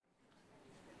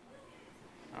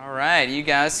All right, you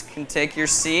guys can take your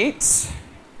seats.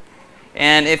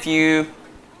 And if you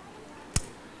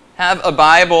have a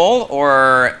Bible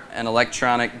or an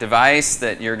electronic device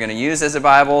that you're going to use as a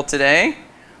Bible today,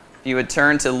 if you would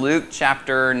turn to Luke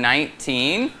chapter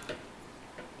 19,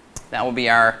 that will be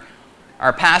our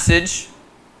passage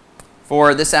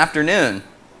for this afternoon.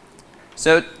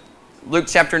 So, Luke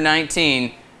chapter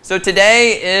 19. So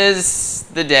today is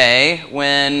the day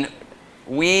when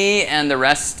we and the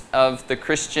rest of the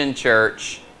Christian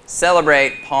church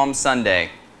celebrate Palm Sunday.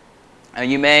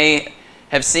 You may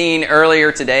have seen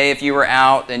earlier today, if you were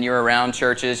out and you were around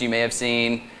churches, you may have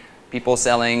seen people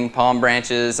selling palm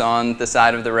branches on the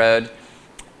side of the road.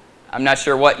 I'm not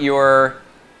sure what your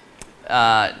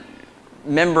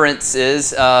remembrance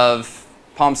is of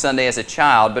Palm Sunday as a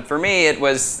child, but for me it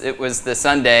was the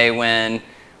Sunday when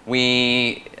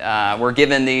we were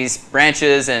given these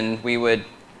branches and we would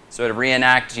sort of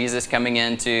reenact Jesus coming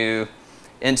into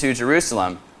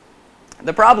Jerusalem.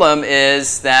 The problem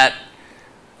is that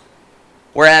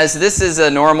whereas this is a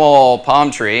normal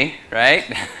palm tree, right?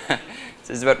 This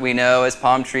is what we know as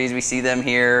palm trees. We see them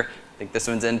here. I think this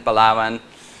one's in Palawan.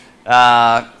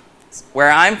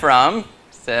 Where I'm from,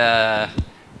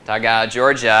 Taga,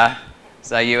 Georgia,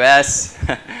 sa US,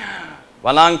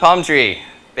 walang palm tree.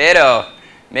 Pero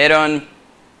meron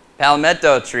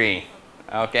palmetto tree.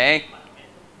 Okay?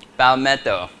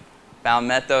 Palmetto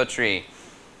tree.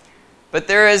 But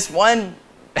there is one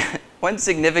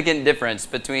significant difference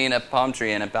between a palm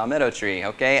tree and a palmetto tree,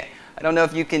 okay? I don't know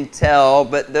if you can tell,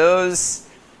 but those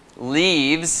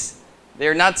leaves,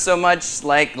 they're not so much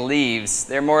like leaves.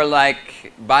 They're more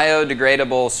like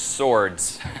biodegradable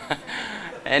swords.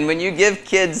 And when you give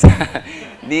kids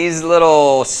these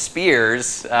little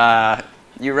spears,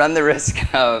 you run the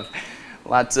risk of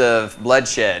lots of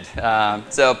bloodshed.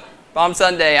 So Palm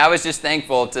Sunday, I was just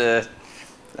thankful to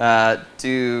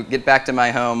get back to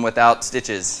my home without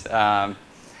stitches. Well,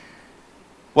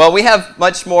 we have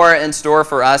much more in store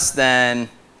for us than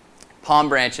palm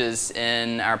branches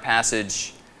in our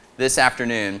passage this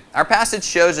afternoon. Our passage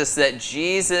shows us that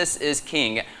Jesus is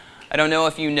King. I don't know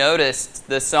if you noticed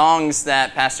the songs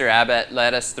that Pastor Abbott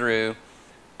led us through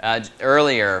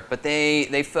earlier, but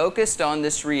they focused on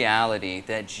this reality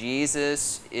that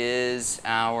Jesus is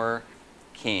our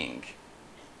King.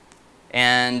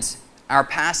 And our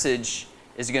passage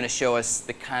is going to show us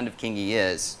the kind of king he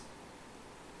is.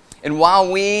 And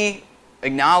while we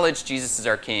acknowledge Jesus as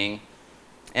our king,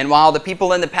 and while the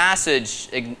people in the passage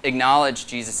acknowledge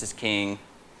Jesus as king,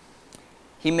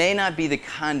 he may not be the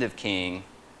kind of king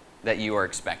that you are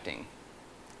expecting.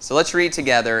 So let's read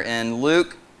together in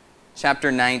Luke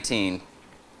chapter 19,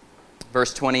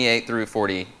 verse 28 through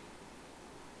 40.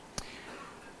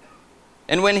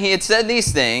 And when he had said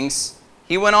these things,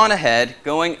 he went on ahead,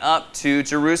 going up to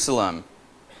Jerusalem.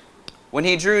 When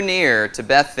he drew near to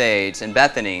Bethphage and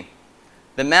Bethany,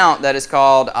 the mount that is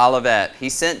called Olivet, he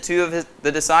sent two of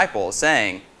the disciples,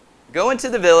 saying, "Go into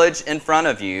the village in front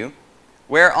of you,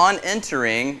 where on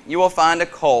entering you will find a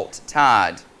colt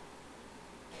tied,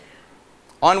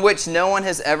 on which no one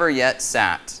has ever yet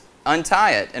sat.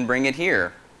 Untie it and bring it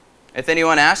here. If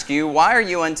anyone asks you, 'Why are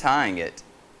you untying it?'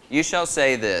 you shall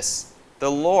say this,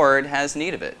 'The Lord has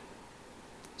need of it.'"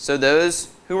 So those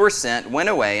who were sent went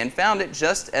away and found it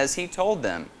just as he told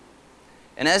them.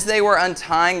 And as they were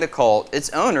untying the colt,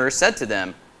 its owner said to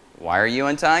them, "Why are you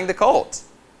untying the colt?"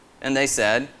 And they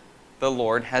said, "The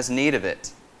Lord has need of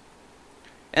it."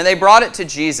 And they brought it to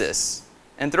Jesus,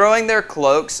 and throwing their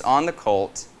cloaks on the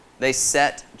colt, they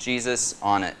set Jesus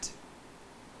on it.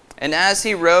 And as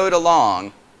he rode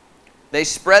along, they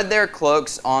spread their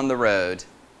cloaks on the road.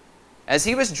 As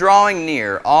he was drawing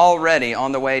near, already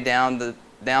on the way down the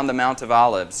Mount of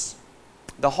Olives,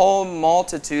 the whole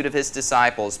multitude of his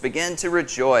disciples began to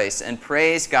rejoice and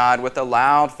praise God with a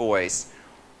loud voice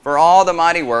for all the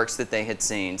mighty works that they had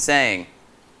seen, saying,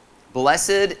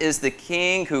 "Blessed is the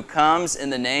King who comes in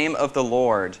the name of the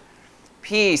Lord.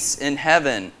 Peace in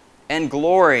heaven and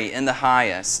glory in the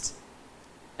highest."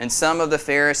 And some of the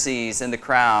Pharisees in the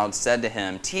crowd said to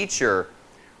him, "Teacher,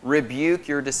 rebuke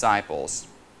your disciples."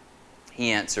 He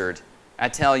answered, "I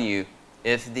tell you,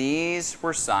 if these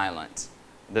were silent,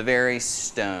 the very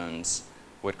stones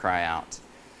would cry out."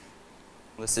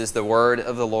 This is the word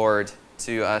of the Lord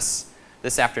to us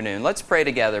this afternoon. Let's pray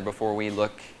together before we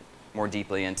look more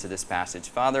deeply into this passage.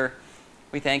 Father,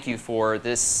 we thank you for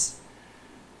this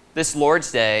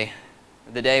Lord's Day,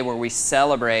 the day where we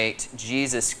celebrate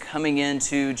Jesus coming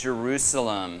into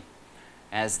Jerusalem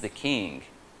as the King.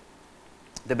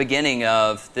 The beginning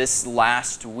of this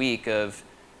last week of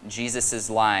Jesus'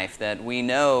 life that we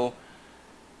know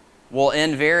will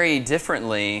end very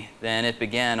differently than it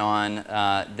began on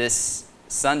this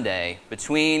Sunday.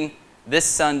 Between this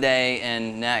Sunday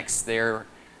and next, there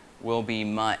will be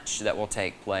much that will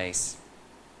take place.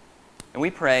 And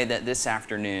we pray that this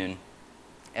afternoon,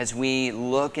 as we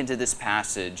look into this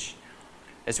passage,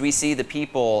 as we see the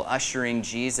people ushering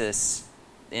Jesus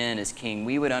in as King,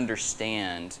 we would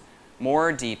understand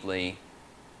more deeply,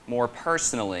 more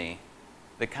personally,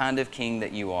 the kind of King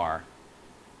that you are.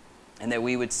 And that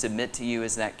we would submit to you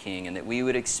as that King, and that we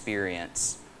would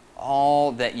experience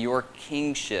all that your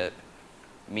kingship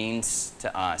means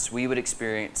to us. We would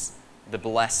experience the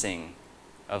blessing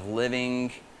of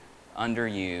living under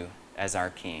you as our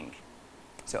King.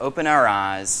 So open our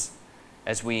eyes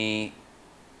as we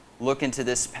look into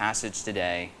this passage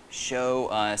today. Show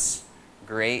us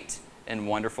great and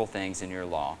wonderful things in your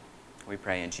law. We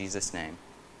pray in Jesus' name.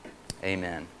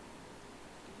 Amen.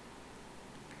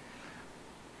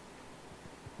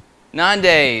 9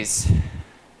 days,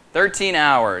 13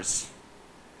 hours,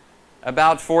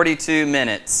 about 42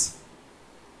 minutes-ish.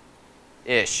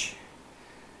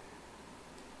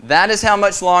 That is how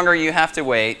much longer you have to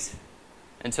wait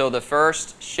until the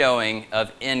first showing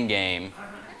of Endgame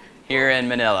here in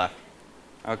Manila.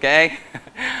 Okay?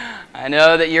 I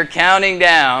know that you're counting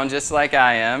down just like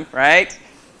I am, right?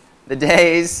 The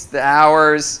days, the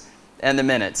hours, and the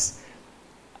minutes.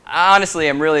 Honestly,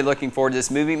 I'm really looking forward to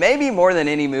this movie, maybe more than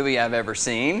any movie I've ever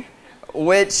seen,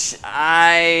 which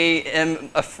I am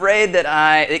afraid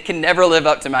that it can never live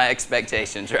up to my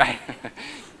expectations, right?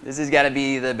 This has got to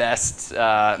be the best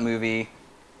movie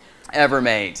ever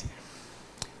made.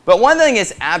 But one thing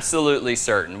is absolutely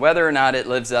certain, whether or not it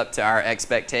lives up to our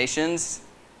expectations,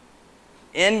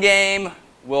 Endgame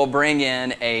will bring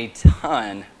in a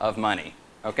ton of money,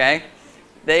 okay?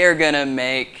 They are going to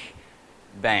make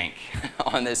bank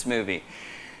on this movie.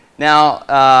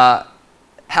 Now,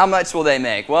 how much will they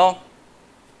make? Well,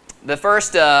 the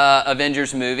first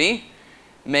Avengers movie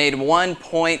made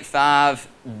 $1.5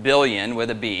 billion with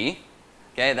a B.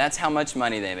 Okay, that's how much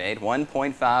money they made,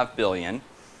 $1.5 billion.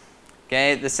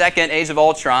 Okay, the second Age of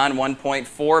Ultron,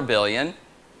 $1.4 billion.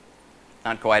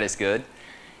 Not quite as good.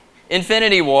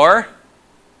 Infinity War,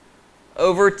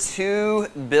 over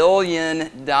 $2 billion.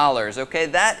 Okay,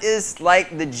 that is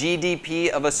like the GDP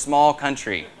of a small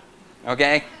country.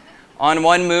 Okay, on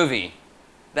one movie.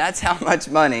 That's how much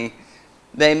money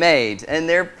they made. And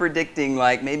they're predicting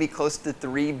like maybe close to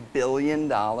 $3 billion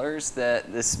that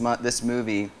this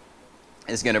movie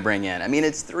is going to bring in. I mean,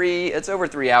 it's over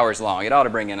 3 hours long. It ought to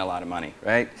bring in a lot of money,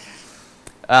 right?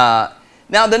 Now,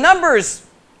 the numbers,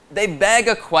 they beg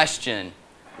a question.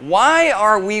 Why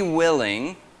are we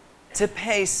willing to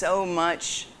pay so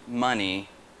much money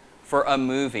for a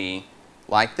movie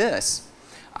like this?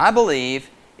 I believe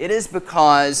it is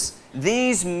because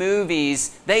these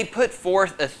movies, they put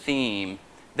forth a theme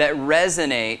that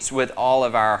resonates with all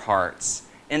of our hearts.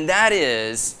 And that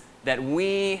is that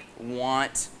we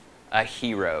want a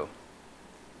hero.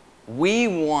 We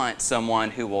want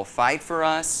someone who will fight for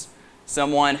us,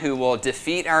 someone who will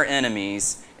defeat our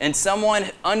enemies, and someone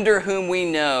under whom we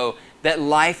know that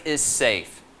life is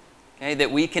safe, okay,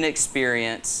 that we can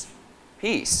experience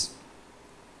peace.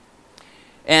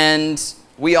 And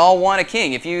we all want a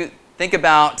king. If you think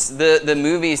about the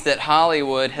movies that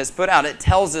Hollywood has put out, it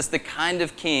tells us the kind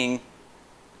of king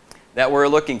that we're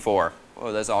looking for.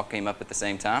 Oh, those all came up at the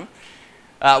same time.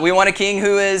 We want a king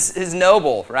who is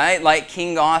noble, right? Like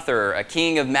King Arthur, a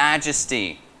king of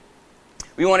majesty.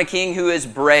 We want a king who is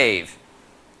brave,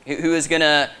 who is going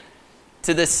to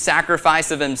the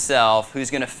sacrifice of himself, who's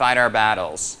going to fight our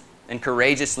battles and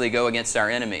courageously go against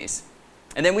our enemies.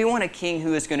 And then we want a king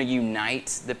who is going to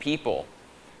unite the people,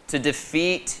 to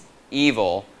defeat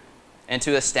evil, and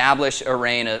to establish a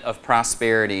reign of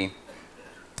prosperity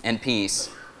and peace.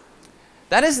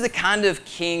 That is the kind of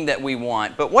king that we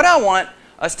want. But what I want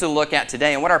us to look at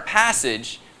today, and what our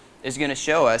passage is going to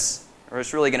show us, or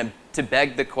it's really going to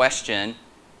beg the question,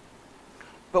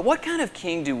 but what kind of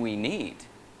king do we need?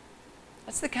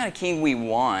 That's the kind of king we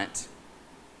want.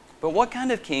 But what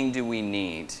kind of king do we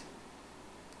need?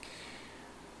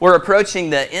 We're approaching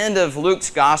the end of Luke's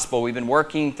gospel. We've been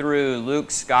working through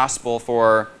Luke's gospel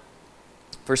for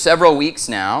several weeks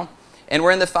now. And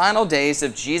we're in the final days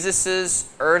of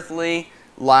Jesus' earthly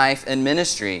life and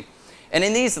ministry. And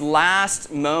in these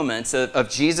last moments of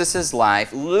Jesus'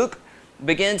 life, Luke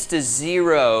begins to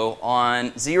zero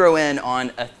in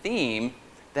on a theme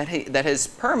that has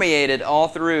permeated all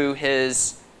through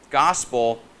his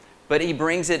gospel, but he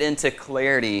brings it into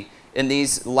clarity in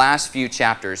these last few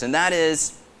chapters. And that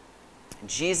is,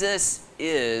 Jesus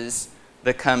is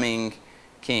the coming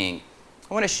king.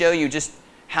 I want to show you just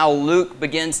how Luke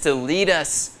begins to lead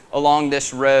us along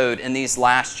this road in these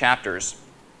last chapters.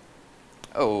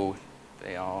 Oh,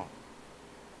 they all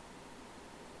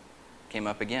came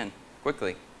up again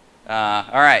quickly. All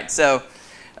right, so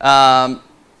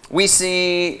we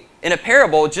see in a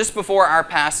parable just before our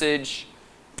passage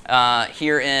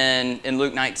here in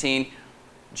Luke 19,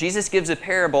 Jesus gives a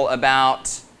parable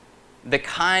about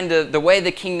the way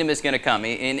the kingdom is going to come.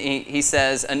 He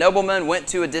says, a nobleman went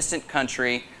to a distant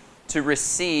country to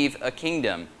receive a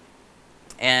kingdom.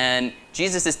 And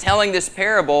Jesus is telling this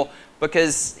parable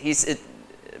because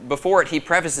before it, he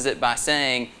prefaces it by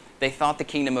saying they thought the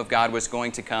kingdom of God was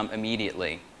going to come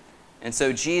immediately. And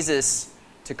so Jesus,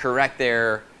 to correct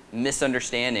their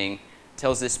misunderstanding,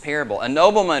 tells this parable. A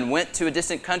nobleman went to a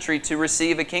distant country to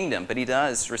receive a kingdom, but he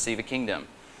does receive a kingdom.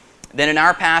 Then in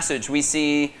our passage, we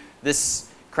see this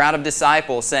crowd of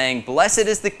disciples saying, "Blessed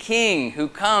is the King who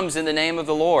comes in the name of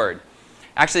the Lord."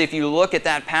 Actually, if you look at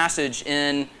that passage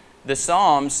in the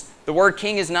Psalms, the word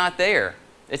king is not there.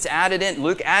 It's added in.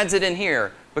 Luke adds it in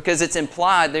here because it's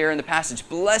implied there in the passage.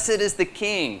 Blessed is the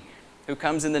King who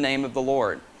comes in the name of the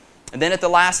Lord. And then at the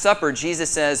Last Supper, Jesus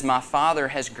says, "My Father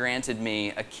has granted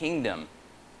me a kingdom."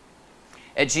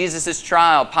 At Jesus'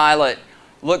 trial, Pilate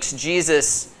looks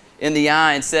Jesus in the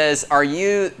eye and says, "Are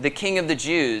you the King of the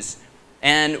Jews?"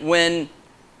 And when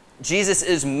Jesus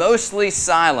is mostly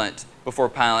silent before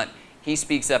Pilate, he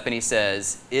speaks up and he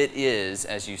says, "It is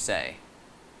as you say."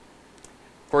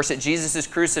 Of course, at Jesus'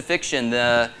 crucifixion,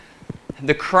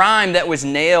 the crime that was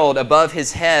nailed above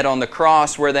his head on the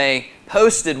cross where they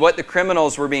posted what the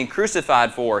criminals were being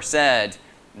crucified for said,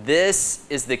 "This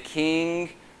is the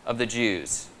King of the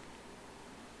Jews."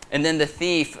 And then the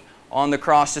thief on the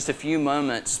cross just a few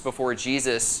moments before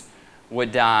Jesus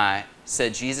would die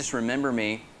said, "Jesus, remember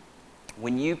me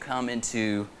when you come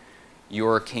into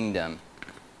your kingdom."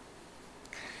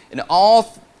 And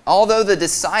although the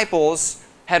disciples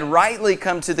had rightly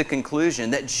come to the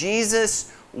conclusion that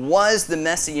Jesus was the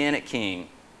Messianic King,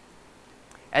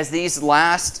 as these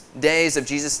last days of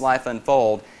Jesus' life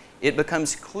unfold, it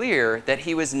becomes clear that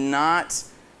he was not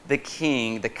the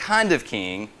king, the kind of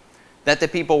king that the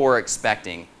people were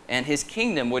expecting, and his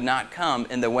kingdom would not come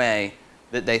in the way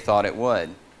that they thought it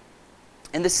would.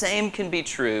 And the same can be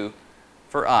true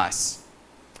for us.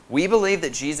 We believe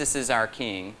that Jesus is our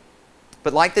king,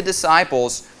 but like the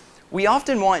disciples, we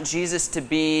often want Jesus to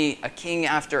be a king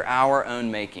after our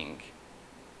own making.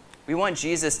 We want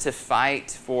Jesus to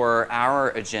fight for our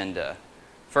agenda,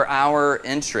 for our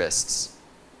interests.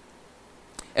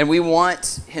 And we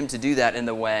want him to do that in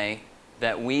the way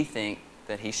that we think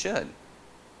that he should.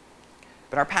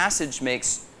 But our passage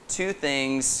makes two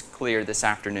things clear this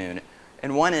afternoon.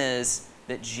 And one is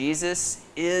that Jesus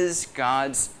is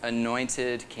God's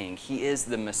anointed king. He is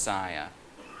the Messiah.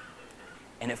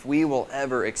 And if we will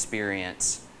ever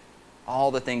experience all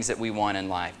the things that we want in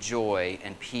life, joy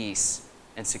and peace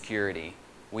and security,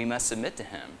 we must submit to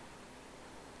him.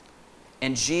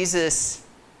 And Jesus,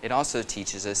 it also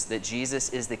teaches us that Jesus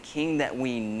is the king that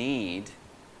we need,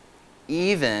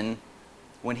 even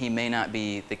when he may not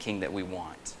be the king that we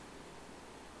want.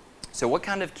 So what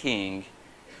kind of king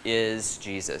is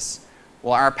Jesus?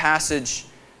 Well, our passage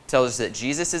tells us that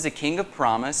Jesus is a king of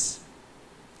promise,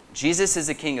 Jesus is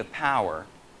a king of power,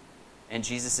 and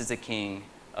Jesus is a king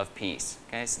of peace.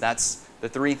 Okay, so that's the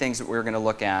three things that we're going to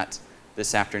look at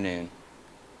this afternoon.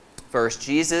 First,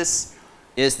 Jesus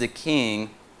is the king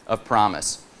of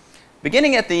promise.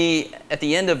 Beginning at the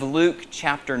end of Luke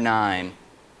chapter 9,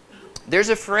 there's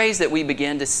a phrase that we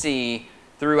begin to see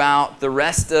throughout the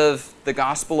rest of the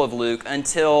Gospel of Luke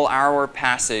until our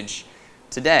passage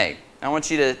today. I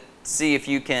want you to see if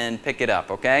you can pick it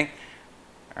up, okay?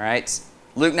 All right.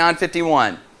 Luke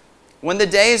 9:51. When the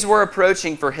days were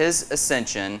approaching for his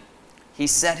ascension, he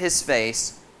set his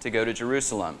face to go to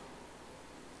Jerusalem.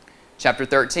 Chapter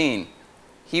 13.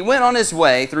 He went on his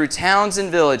way through towns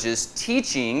and villages,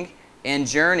 teaching and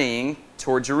journeying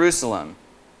toward Jerusalem.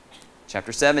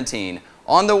 Chapter 17.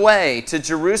 On the way to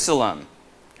Jerusalem,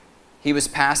 he was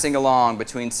passing along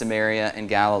between Samaria and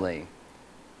Galilee.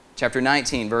 Chapter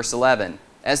 19, verse 11.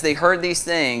 As they heard these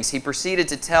things, he proceeded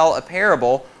to tell a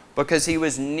parable because he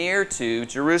was near to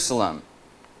Jerusalem.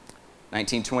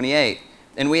 19:28.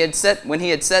 And when he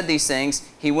had said these things,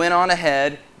 he went on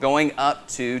ahead, going up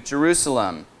to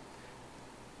Jerusalem.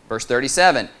 Verse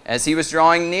 37. As he was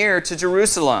drawing near to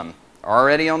Jerusalem,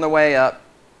 already on the way up,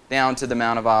 down to the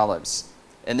Mount of Olives.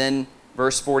 And then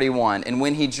verse 41. And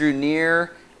when he drew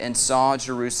near and saw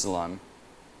Jerusalem,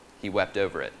 he wept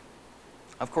over it.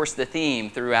 Of course, the theme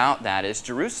throughout that is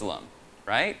Jerusalem,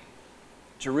 right?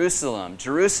 Jerusalem,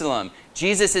 Jerusalem.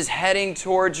 Jesus is heading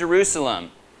toward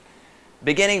Jerusalem.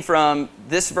 beginning from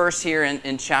this verse here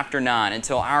in chapter 9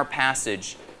 until our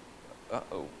passage.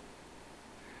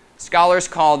 Scholars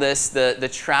call this the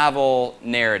travel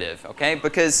narrative, okay?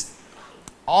 Because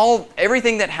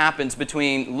everything that happens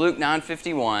between Luke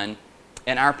 9:51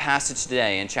 and our passage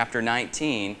today in chapter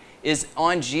 19 is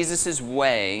on Jesus'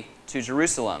 way to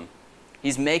Jerusalem.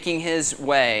 He's making his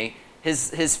way,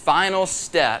 his final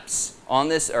steps on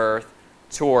this earth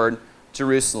toward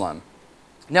Jerusalem.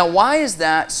 Now, why is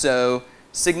that so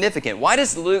significant? Why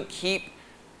does Luke keep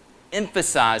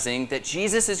emphasizing that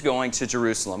Jesus is going to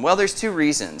Jerusalem? Well, there's two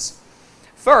reasons.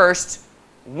 First,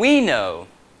 we know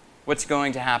what's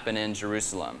going to happen in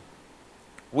Jerusalem.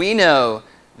 We know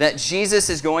that Jesus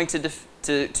is going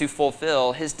to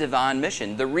fulfill his divine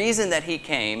mission. The reason that he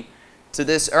came to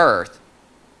this earth,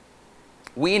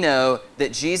 we know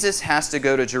that Jesus has to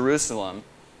go to Jerusalem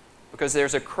because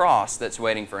there's a cross that's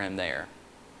waiting for him there.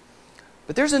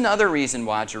 But there's another reason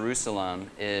why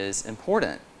Jerusalem is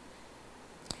important.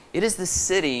 It is the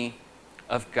city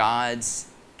of God's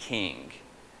King.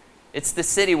 It's the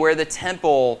city where the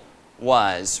temple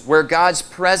was, where God's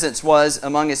presence was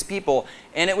among his people,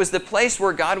 and it was the place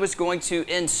where God was going to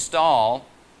install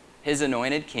his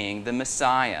anointed king, the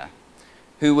Messiah,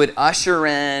 who would usher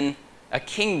in a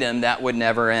kingdom that would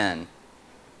never end.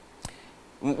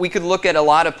 We could look at a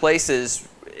lot of places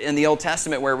in the Old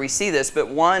Testament where we see this, but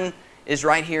one is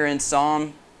right here in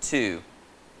Psalm 2.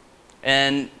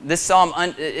 And this psalm,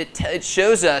 it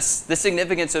shows us the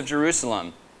significance of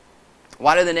Jerusalem.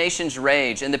 Why do the nations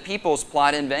rage and the peoples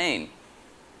plot in vain?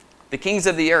 The kings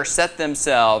of the earth set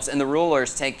themselves, and the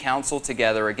rulers take counsel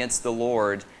together against the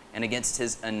Lord and against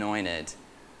his anointed.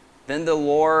 Then the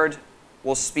Lord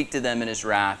will speak to them in his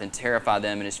wrath and terrify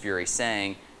them in his fury,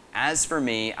 saying, "As for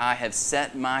me, I have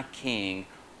set my king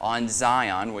on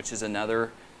Zion," which is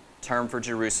another term for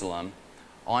Jerusalem,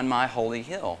 "on my holy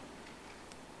hill."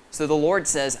 So the Lord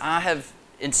says, I have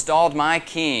installed my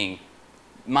king,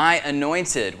 my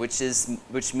anointed,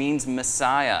 which means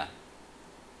Messiah,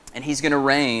 and he's going to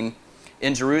reign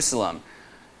in Jerusalem.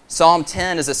 Psalm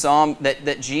 10 is a psalm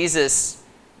that Jesus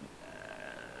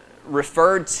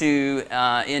referred to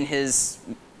in his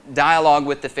dialogue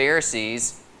with the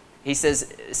Pharisees. He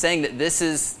says, saying that this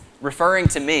is referring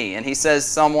to me, and he says,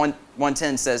 Psalm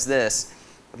 110 says this,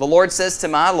 "The Lord says to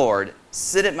my Lord,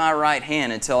 sit at my right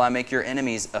hand until I make your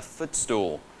enemies a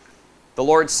footstool. The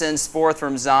Lord sends forth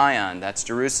from Zion," that's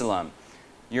Jerusalem,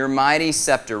 "your mighty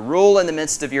scepter. Rule in the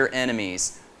midst of your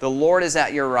enemies. The Lord is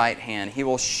at your right hand. He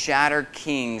will shatter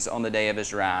kings on the day of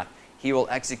his wrath. He will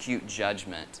execute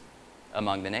judgment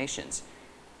among the nations."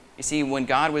 You see, when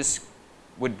God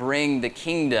would bring the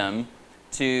kingdom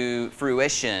to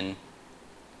fruition,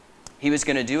 he was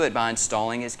going to do it by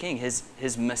installing his king,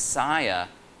 his Messiah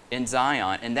in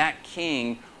Zion. And that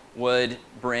king would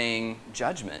bring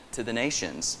judgment to the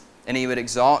nations. And he would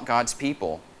exalt God's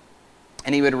people.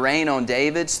 And he would reign on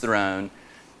David's throne.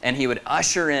 And he would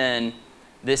usher in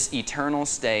this eternal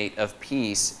state of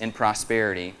peace and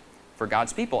prosperity for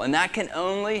God's people. And that can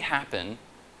only happen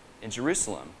in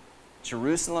Jerusalem.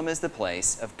 Jerusalem is the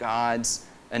place of God's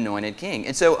anointed king.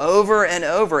 And so over and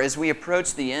over, as we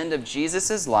approach the end of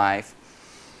Jesus' life,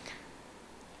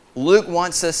 Luke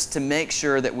wants us to make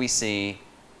sure that we see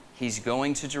he's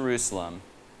going to Jerusalem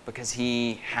because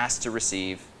he has to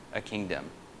receive a kingdom.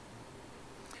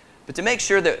 But to make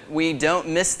sure that we don't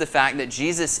miss the fact that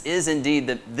Jesus is indeed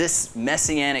this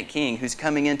messianic king who's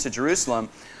coming into Jerusalem,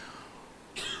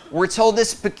 we're told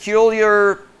this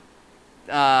peculiar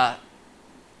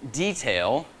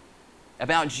detail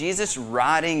about Jesus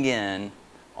riding in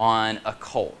on a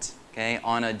colt, okay,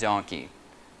 on a donkey.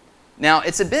 Now,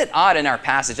 it's a bit odd in our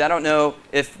passage. I don't know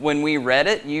if when we read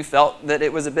it, you felt that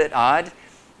it was a bit odd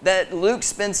that Luke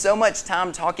spends so much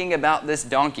time talking about this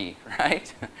donkey,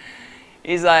 right?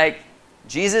 He's like,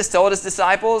 Jesus told his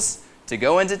disciples to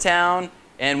go into town,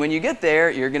 and when you get there,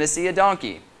 you're going to see a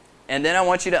donkey. And then I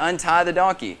want you to untie the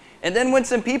donkey. And then when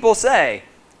some people say,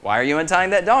 "Why are you untying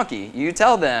that donkey?" you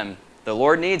tell them, "The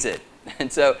Lord needs it."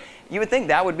 And so you would think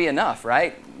that would be enough,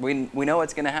 right? We know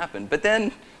what's going to happen. But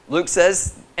then Luke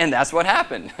says, and that's what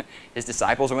happened. His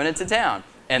disciples went into town,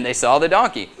 and they saw the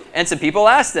donkey. And some people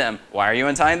asked them, "Why are you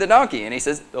untying the donkey?" And he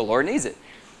says, "The Lord needs it."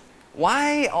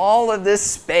 Why all of this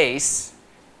space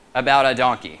about a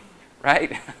donkey,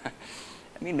 right?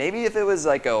 I mean, maybe if it was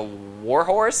like a war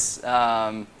horse,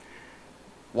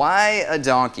 why a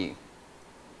donkey?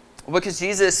 Well, because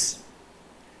Jesus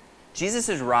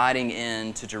is riding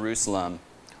into Jerusalem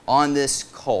on this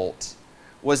colt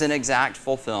was an exact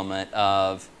fulfillment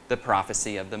of the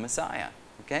prophecy of the Messiah.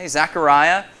 Okay,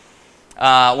 Zechariah,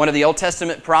 one of the Old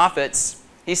Testament prophets,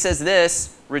 he says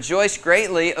this Rejoice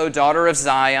greatly, O daughter of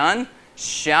Zion.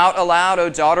 Shout aloud, O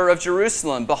daughter of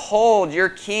Jerusalem. Behold, your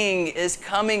king is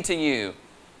coming to you.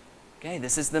 Okay,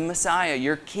 this is the Messiah,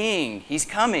 your king. He's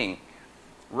coming.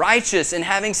 Righteous and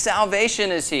having salvation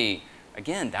is he.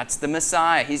 Again, that's the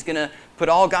Messiah. He's going to put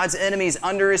all God's enemies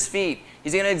under his feet.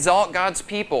 He's going to exalt God's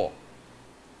people.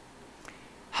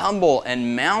 Humble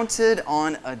and mounted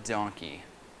on a donkey,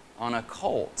 on a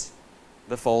colt,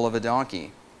 the foal of a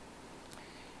donkey.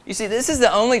 You see, this is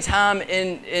the only time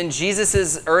in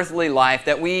Jesus' earthly life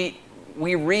that we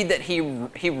read that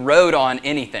he rode on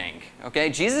anything. Okay?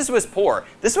 Jesus was poor.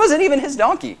 This wasn't even his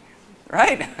donkey,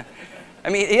 right? I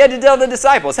mean, he had to tell the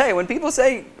disciples, hey, when people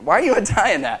say, why are you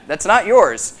untying that? That's not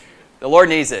yours. The Lord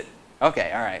needs it.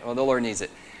 Okay, all right, well, the Lord needs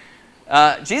it.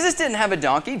 Jesus didn't have a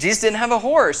donkey. Jesus didn't have a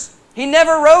horse. He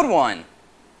never rode one.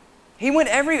 He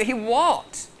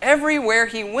walked everywhere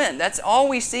he went. That's all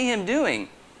we see him doing,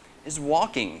 is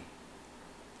walking.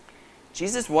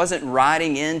 Jesus wasn't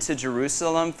riding into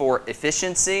Jerusalem for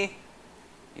efficiency.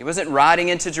 He wasn't riding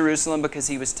into Jerusalem because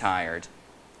he was tired.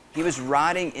 He was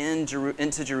riding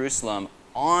into Jerusalem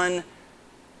on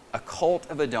a colt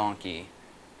of a donkey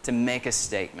to make a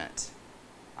statement.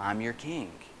 I'm your king.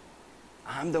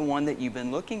 I'm the one that you've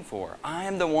been looking for. I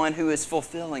am the one who is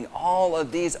fulfilling all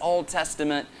of these Old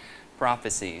Testament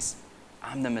prophecies.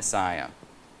 I'm the Messiah.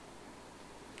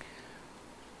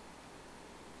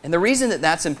 And the reason that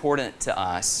that's important to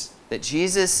us, that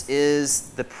Jesus is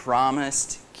the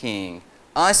promised king,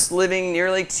 us living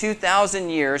nearly 2,000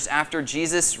 years after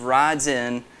Jesus rides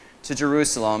in to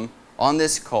Jerusalem on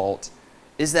this colt,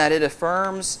 is that it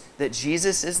affirms that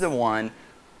Jesus is the one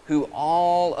who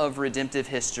all of redemptive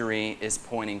history is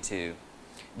pointing to.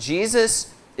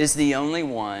 Jesus is the only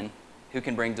one who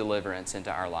can bring deliverance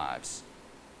into our lives.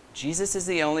 Jesus is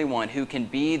the only one who can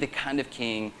be the kind of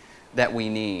king that we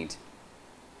need.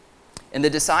 And the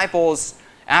disciples,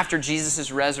 after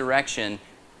Jesus' resurrection,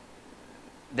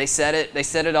 they said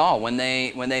it all when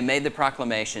they made the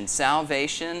proclamation,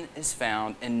 salvation is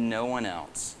found in no one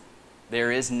else.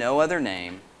 There is no other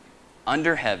name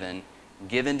under heaven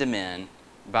given to men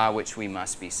by which we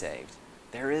must be saved.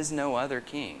 There is no other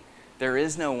king. There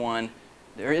is no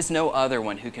other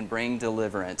one who can bring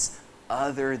deliverance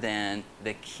other than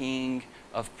the King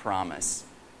of promise.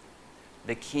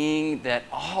 The King that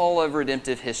all of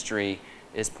redemptive history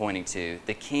is pointing to.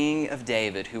 The King of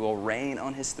David who will reign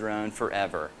on his throne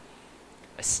forever,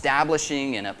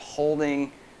 establishing and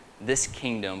upholding this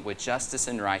kingdom with justice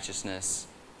and righteousness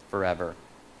forever.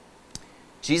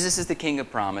 Jesus is the King of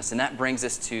promise, and that brings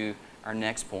us to our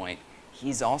next point.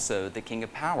 He's also the King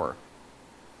of power.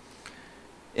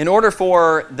 In order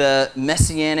for the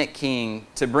Messianic King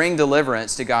to bring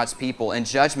deliverance to God's people and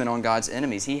judgment on God's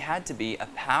enemies, he had to be a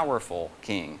powerful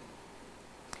king.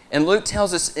 And Luke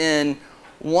tells us in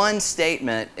one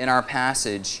statement in our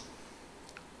passage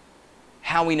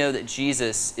how we know that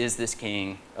Jesus is this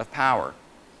King of power.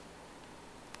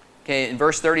 Okay, in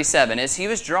verse 37, as he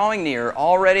was drawing near,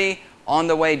 already on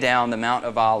the way down the Mount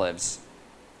of Olives,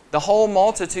 the whole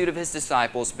multitude of his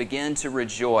disciples began to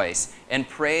rejoice and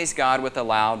praise God with a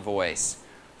loud voice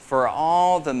for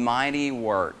all the mighty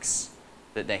works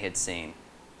that they had seen.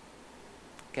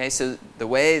 Okay, so the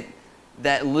way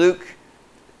that Luke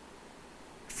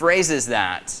phrases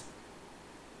that,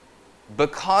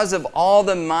 because of all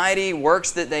the mighty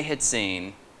works that they had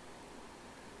seen,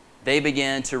 they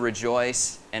began to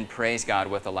rejoice and praise God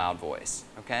with a loud voice.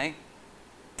 Okay?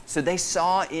 So they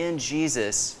saw in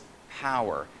Jesus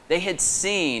power. They had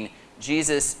seen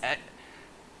Jesus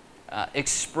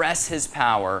express his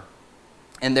power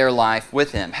in their life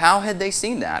with him. How had they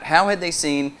seen that? How had they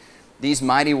seen these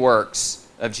mighty works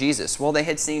of Jesus? Well, they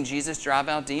had seen Jesus drive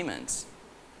out demons.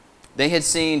 They had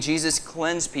seen Jesus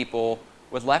cleanse people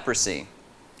with leprosy.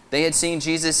 They had seen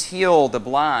Jesus heal the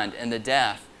blind and the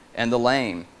deaf and the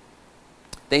lame.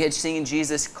 They had seen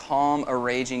Jesus calm a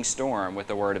raging storm with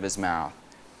the word of his mouth.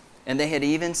 And they had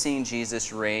even seen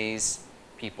Jesus raise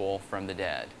people from the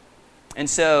dead. And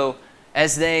so,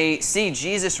 as they see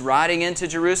Jesus riding into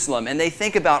Jerusalem and they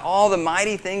think about all the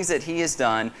mighty things that he has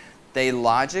done, they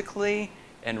logically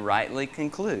and rightly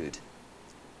conclude,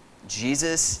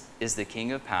 Jesus is the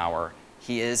King of power.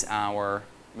 He is our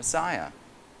Messiah.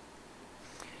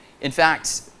 In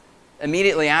fact,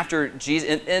 immediately after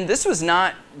Jesus, and this was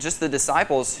not just the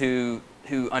disciples who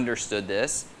understood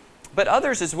this, but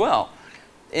others as well.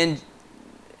 And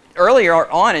earlier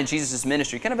on in Jesus'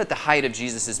 ministry, kind of at the height of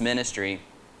Jesus' ministry,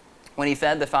 when he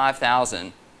fed the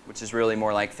 5,000, which is really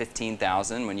more like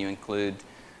 15,000 when you include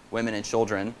women and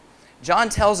children, John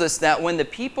tells us that when the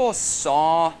people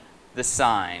saw the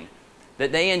sign,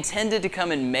 that they intended to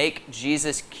come and make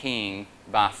Jesus king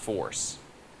by force.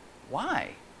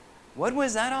 Why? What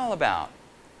was that all about?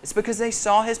 It's because they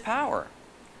saw his power.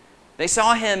 They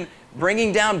saw him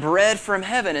bringing down bread from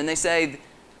heaven, and they say,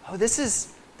 oh, this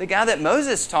is the guy that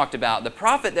Moses talked about, the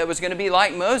prophet that was going to be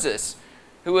like Moses,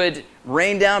 who would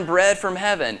rain down bread from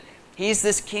heaven. He's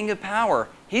this king of power.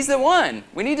 He's the one.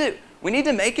 We need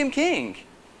to make him king.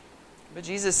 But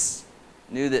Jesus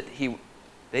knew that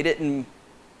they didn't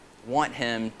want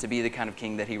him to be the kind of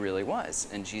king that he really was.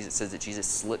 And Jesus says that Jesus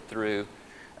slipped through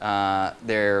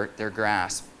their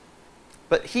grasp.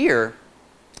 But here,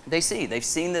 they've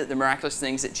seen the miraculous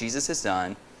things that Jesus has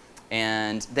done,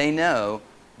 and they know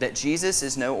that Jesus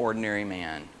is no ordinary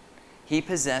man. He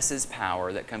possesses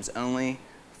power that comes only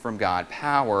from God,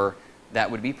 power that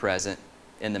would be present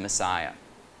in the Messiah.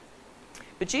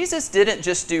 But Jesus didn't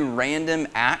just do random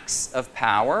acts of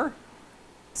power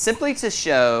simply to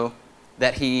show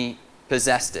that he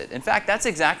possessed it. In fact, that's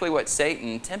exactly what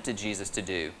Satan tempted Jesus to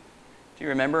do. Do you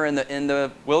remember in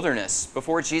the wilderness,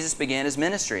 before Jesus began his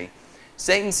ministry,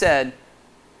 Satan said,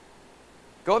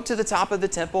 go up to the top of the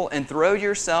temple and throw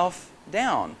yourself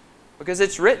down, because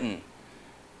it's written,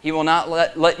 he will not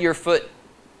let your foot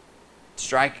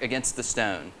strike against the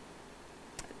stone.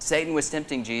 Satan was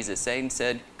tempting Jesus. Satan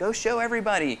said, go show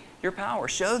everybody your power.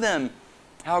 Show them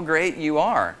how great you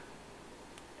are.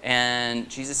 And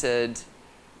Jesus said,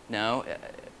 no,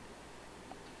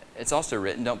 it's also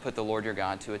written, don't put the Lord your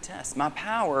God to a test. My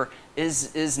power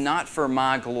is not for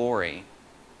my glory.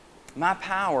 My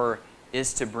power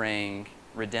is to bring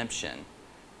redemption.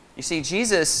 You see,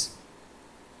 Jesus'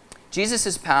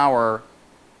 power,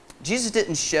 Jesus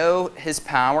didn't show his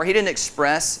power. He didn't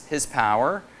express his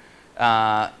power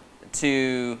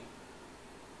to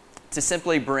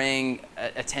simply bring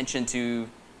attention to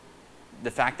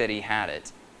the fact that he had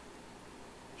it.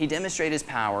 He demonstrated his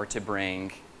power to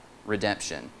bring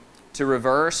redemption, to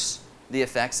reverse the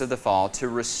effects of the fall, to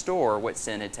restore what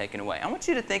sin had taken away. I want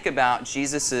you to think about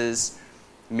Jesus'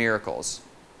 miracles.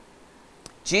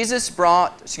 Sin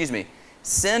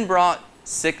brought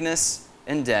sickness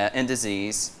and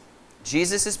disease.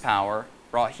 Jesus' power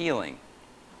brought healing.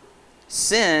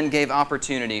 Sin gave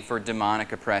opportunity for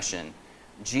demonic oppression.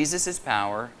 Jesus'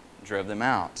 power drove them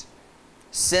out.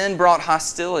 Sin brought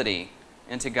hostility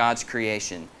into God's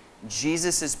creation.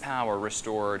 Jesus' power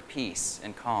restored peace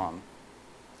and calm.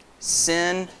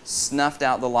 Sin snuffed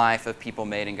out the life of people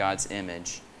made in God's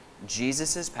image.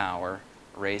 Jesus' power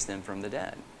raised them from the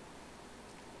dead.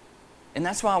 And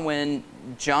that's why when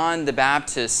John the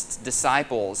Baptist's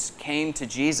disciples came to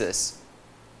Jesus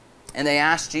and they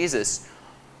asked Jesus,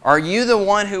 are you the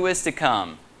one who is to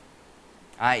come?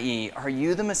 I.e., are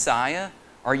you the Messiah?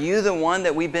 Are you the one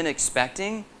that we've been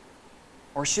expecting?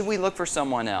 Or should we look for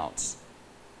someone else?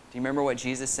 Do you remember what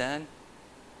Jesus said?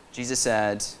 Jesus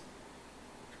said,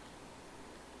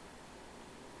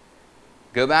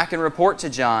 go back and report to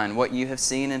John what you have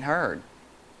seen and heard.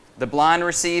 The blind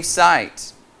receive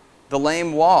sight. The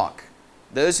lame walk.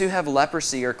 Those who have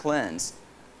leprosy are cleansed.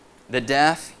 The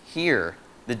deaf hear.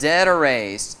 The dead are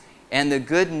raised. And the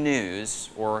good news,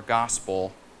 or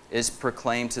gospel, is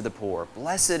proclaimed to the poor.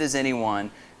 Blessed is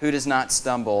anyone who does not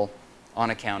stumble on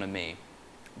account of me.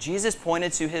 Jesus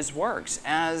pointed to his works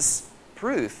as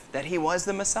proof that he was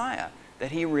the Messiah,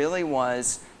 that he really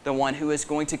was the one who is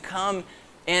going to come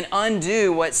and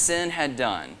undo what sin had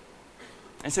done.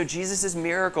 And so Jesus'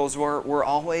 miracles were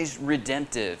always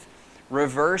redemptive,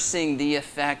 reversing the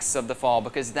effects of the fall,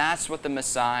 because that's what the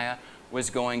Messiah was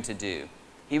going to do.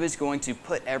 He was going to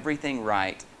put everything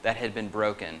right that had been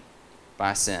broken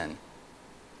by sin.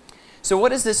 So what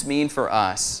does this mean for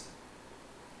us?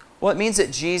 Well, it means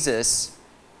that Jesus,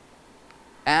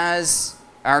 as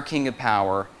our King of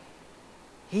power,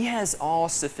 he has all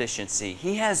sufficiency.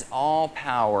 He has all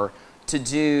power to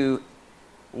do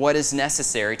what is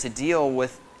necessary to deal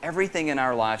with everything in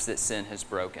our lives that sin has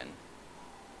broken.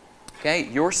 Okay,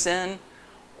 your sin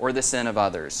or the sin of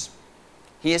others.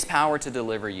 He has power to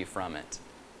deliver you from it.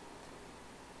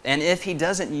 And if he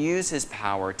doesn't use his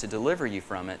power to deliver you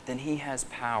from it, then he has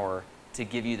power to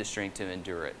give you the strength to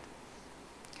endure it.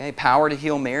 Okay, power to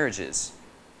heal marriages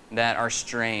that are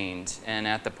strained and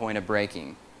at the point of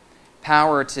breaking.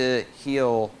 Power to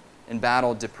heal and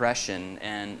battle depression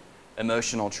and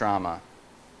emotional trauma.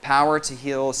 Power to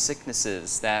heal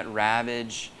sicknesses that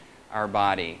ravage our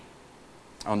body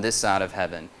on this side of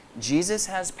heaven. Jesus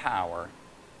has power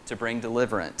to bring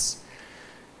deliverance.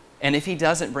 And if he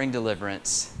doesn't bring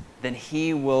deliverance, then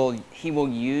he will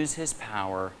use his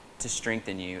power to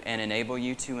strengthen you and enable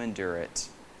you to endure it.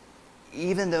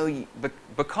 Even though,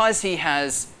 because he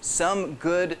has some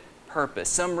good purpose,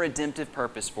 some redemptive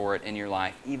purpose for it in your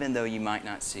life, even though you might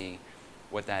not see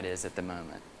what that is at the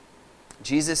moment.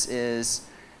 Jesus is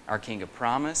our King of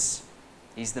promise.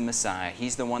 He's the Messiah.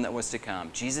 He's the one that was to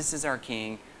come. Jesus is our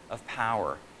King of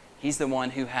power. He's the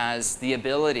one who has the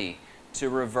ability to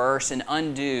reverse and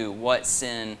undo what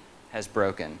sin has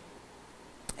broken.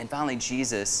 And finally,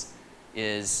 Jesus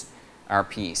is our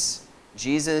peace.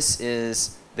 Jesus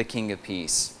is the King of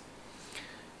peace.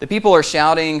 The people are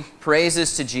shouting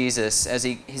praises to Jesus as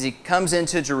he comes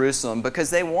into Jerusalem because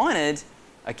they wanted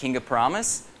a king of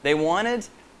promise, they wanted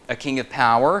a king of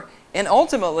power, and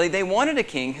ultimately they wanted a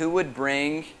king who would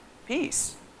bring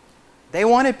peace. They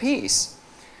wanted peace.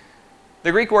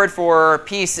 The Greek word for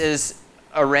peace is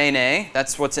eirene.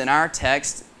 That's what's in our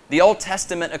text. The Old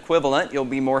Testament equivalent you'll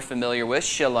be more familiar with,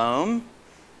 shalom.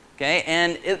 Okay?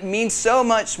 And it means so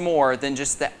much more than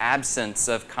just the absence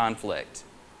of conflict.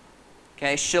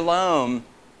 Okay? Shalom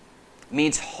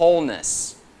means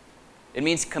wholeness. It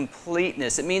means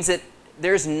completeness. It means that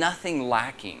there's nothing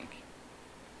lacking.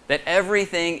 That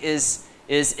everything is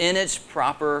in its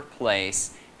proper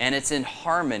place and it's in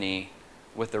harmony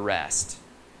with the rest.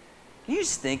 Can you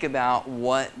just think about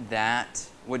what that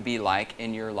would be like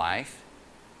in your life?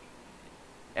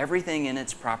 Everything in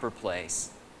its proper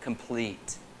place,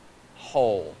 complete,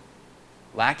 whole,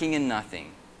 lacking in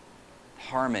nothing,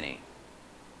 harmony.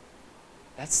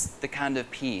 That's the kind of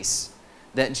peace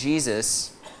that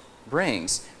Jesus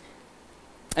brings.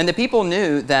 And the people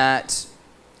knew that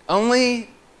only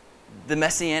the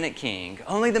Messianic King,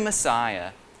 only the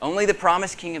Messiah, only the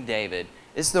promised King of David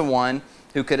is the one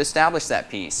who could establish that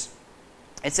peace.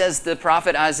 It says the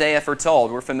prophet Isaiah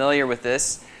foretold. We're familiar with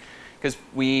this because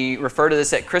we refer to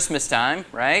this at Christmas time,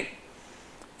 right?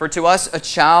 For to us a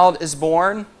child is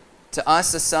born, to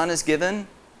us a son is given,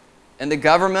 and the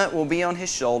government will be on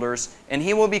his shoulders, and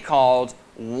he will be called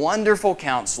Wonderful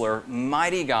Counselor,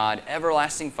 Mighty God,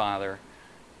 Everlasting Father,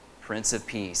 Prince of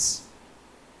Peace.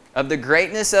 Of the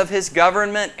greatness of his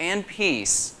government and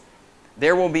peace,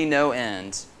 there will be no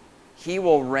end. He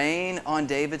will reign on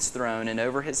David's throne and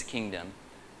over his kingdom,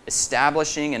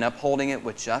 establishing and upholding it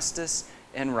with justice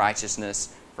and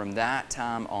righteousness from that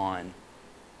time on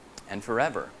and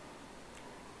forever.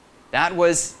 That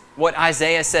was what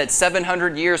Isaiah said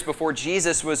 700 years before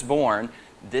Jesus was born.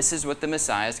 This is what the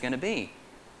Messiah is going to be.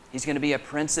 He's going to be a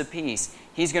Prince of Peace.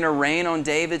 He's going to reign on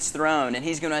David's throne, and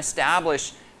he's going to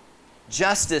establish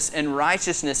justice and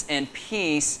righteousness and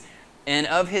peace, and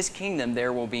of his kingdom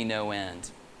there will be no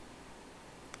end.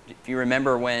 If you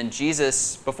remember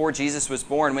before Jesus was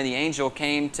born, when the angel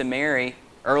came to Mary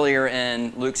earlier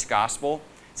in Luke's gospel,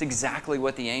 it's exactly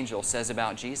what the angel says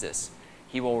about Jesus.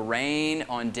 He will reign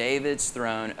on David's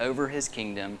throne over his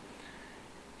kingdom,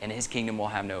 and his kingdom will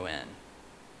have no end.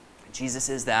 Jesus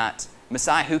is that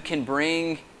Messiah who can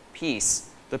bring peace,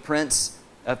 the Prince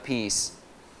of Peace.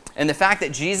 And the fact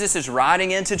that Jesus is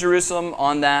riding into Jerusalem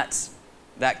on that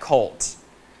colt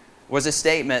was a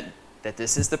statement that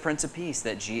this is the Prince of Peace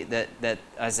that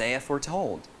Isaiah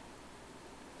foretold.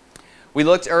 We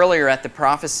looked earlier at the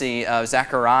prophecy of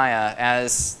Zechariah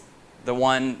as the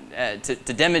one to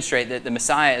demonstrate that the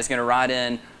Messiah is going to ride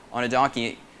in on a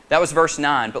donkey. That was verse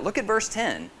 9. But look at verse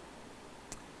 10.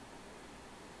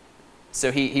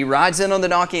 So he rides in on the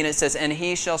donkey, and it says, "And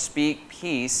he shall speak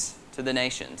peace to the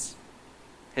nations.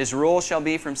 His rule shall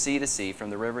be from sea to sea, from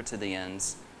the river to the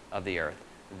ends of the earth."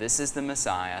 This is the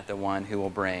Messiah, the one who will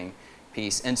bring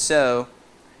peace. And so,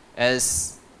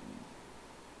 as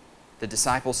the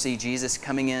disciples see Jesus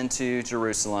coming into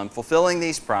Jerusalem, fulfilling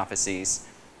these prophecies,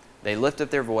 they lift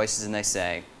up their voices and they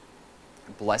say,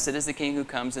 "Blessed is the King who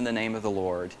comes in the name of the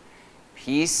Lord.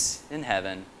 Peace in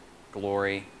heaven,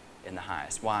 glory in the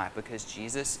highest." Why? Because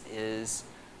Jesus is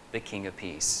the King of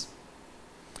peace.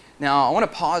 Now, I want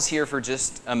to pause here for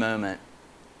just a moment,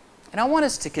 and I want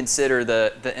us to consider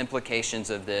the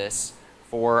implications of this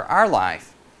for our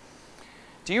life.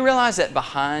 Do you realize that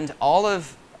behind all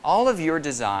of your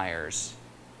desires,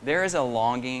 there is a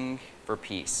longing for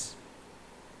peace?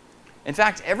 In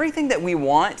fact, everything that we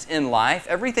want in life,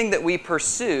 everything that we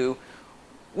pursue,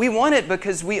 we want it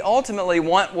because we ultimately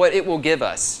want what it will give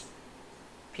us.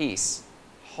 Peace,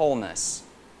 wholeness,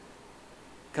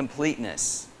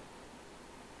 completeness,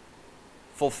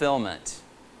 fulfillment,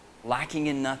 lacking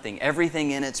in nothing, everything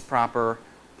in its proper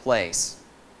place.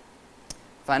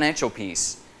 Financial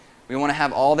peace. We want to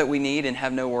have all that we need and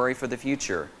have no worry for the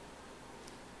future.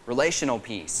 Relational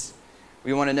peace.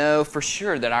 We want to know for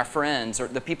sure that our friends or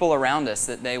the people around us,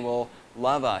 that they will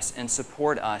love us and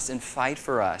support us and fight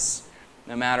for us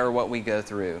no matter what we go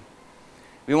through.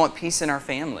 We want peace in our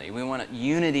family. We want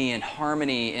unity and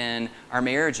harmony in our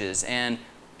marriages and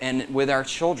and with our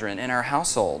children in our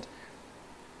household.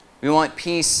 We want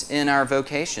peace in our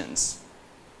vocations.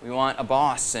 We want a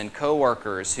boss and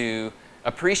coworkers who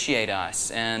appreciate us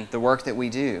and the work that we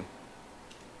do.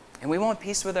 And we want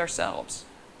peace with ourselves.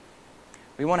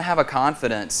 We want to have a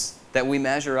confidence that we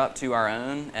measure up to our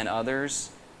own and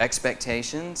others'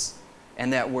 expectations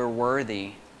and that we're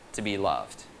worthy to be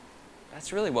loved.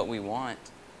 That's really what we want.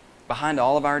 Behind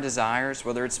all of our desires,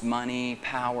 whether it's money,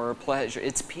 power, pleasure,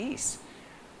 it's peace.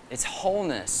 It's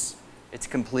wholeness. It's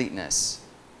completeness.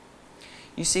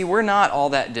 You see, we're not all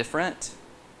that different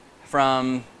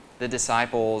from the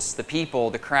disciples, the people,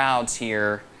 the crowds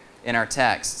here in our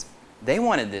text. They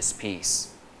wanted this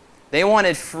peace. They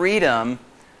wanted freedom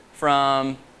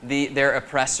from their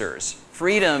oppressors,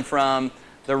 freedom from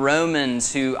the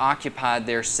Romans who occupied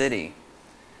their city.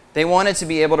 They wanted to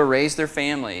be able to raise their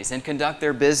families and conduct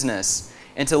their business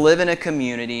and to live in a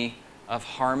community of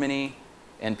harmony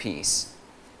and peace.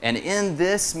 And in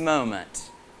this moment,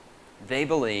 they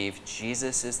believe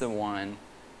Jesus is the one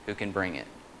who can bring it.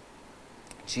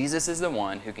 Jesus is the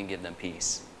one who can give them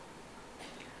peace.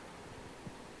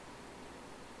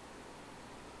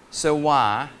 So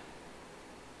why,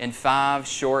 in 5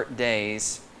 short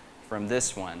days from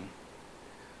this one,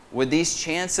 would these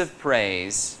chants of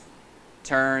praise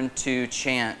turn to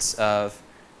chants of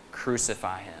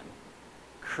crucify him,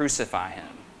 crucify him?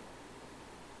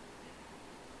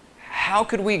 How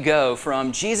could we go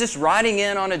from Jesus riding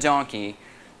in on a donkey,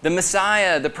 the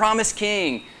Messiah, the promised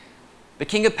king, the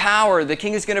king of power, the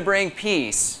king who's going to bring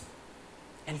peace,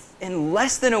 and in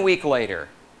less than a week later,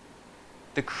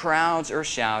 the crowds are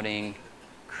shouting,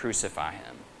 crucify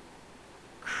him,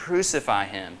 crucify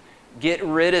him, get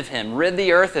rid of him, rid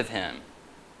the earth of him.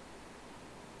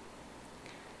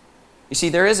 You see,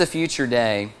 there is a future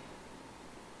day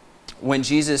when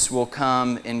Jesus will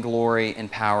come in glory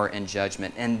and power and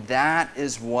judgment. And that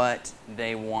is what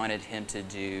they wanted him to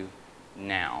do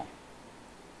now.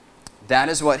 That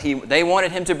is what they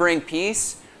wanted him to bring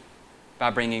peace by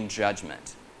bringing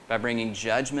judgment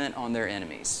on their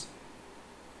enemies.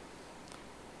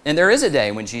 And there is a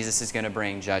day when Jesus is going to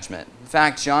bring judgment. In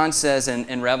fact, John says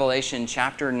in Revelation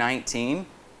chapter 19,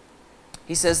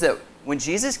 he says that when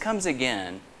Jesus comes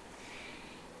again,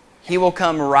 he will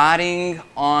come riding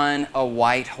on a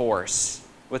white horse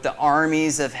with the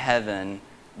armies of heaven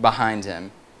behind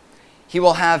him. He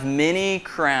will have many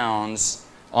crowns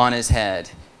on his head.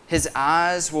 His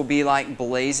eyes will be like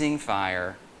blazing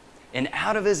fire, and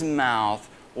out of his mouth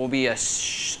will be a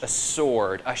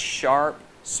sword, a sharp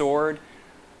sword,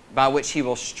 by which he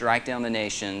will strike down the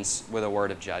nations with a word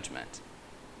of judgment.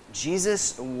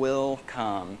 Jesus will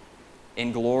come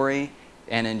in glory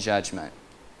and in judgment.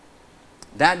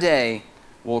 That day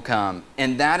will come,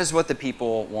 and that is what the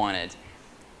people wanted.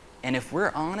 And if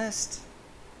we're honest,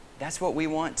 that's what we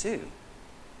want too.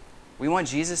 We want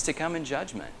Jesus to come in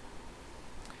judgment.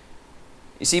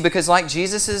 You see, because like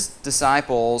Jesus'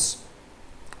 disciples,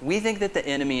 we think that the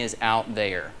enemy is out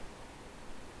there.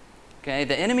 Okay,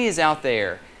 the enemy is out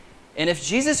there. And if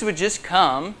Jesus would just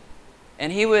come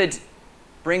and he would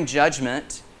bring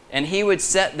judgment and he would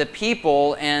set the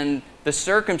people and the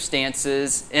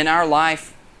circumstances in our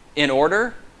life in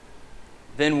order,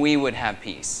 then we would have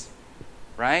peace,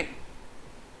 right?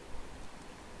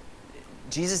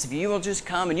 Jesus, if you will just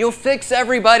come and you'll fix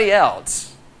everybody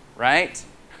else, right?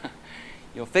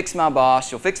 You'll fix my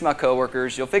boss, you'll fix my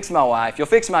coworkers, you'll fix my wife, you'll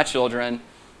fix my children,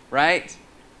 right?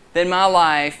 Then my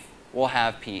life will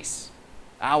have peace.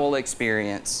 I will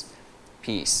experience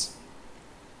peace.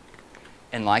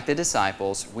 And like the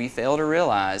disciples, we fail to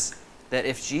realize that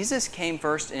if Jesus came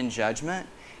first in judgment,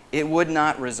 it would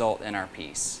not result in our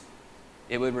peace.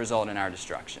 It would result in our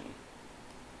destruction.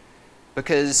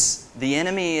 Because the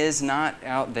enemy is not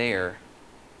out there.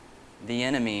 The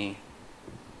enemy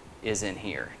is in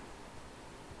here.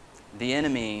 The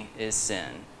enemy is sin.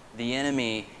 The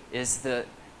enemy is the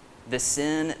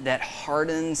sin that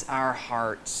hardens our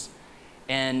hearts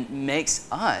and makes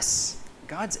us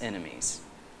God's enemies.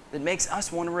 That makes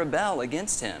us want to rebel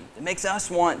against him. That makes us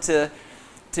want to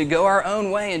go our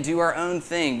own way and do our own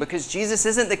thing. Because Jesus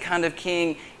isn't the kind of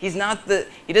king, he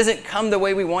doesn't come the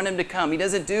way we want him to come. He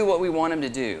doesn't do what we want him to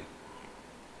do.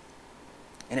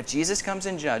 And if Jesus comes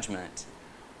in judgment,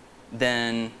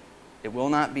 then it will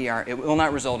not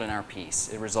result in our peace.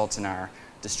 It results in our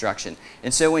destruction.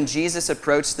 And so when Jesus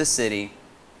approached the city,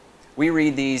 we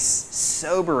read these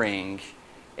sobering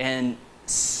and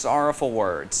sorrowful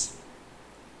words.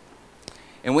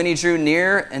 And when he drew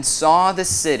near and saw the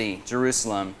city,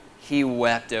 Jerusalem, he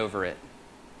wept over it.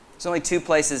 There's only 2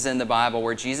 places in the Bible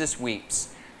where Jesus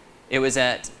weeps. It was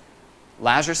at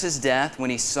Lazarus' death,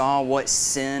 when he saw what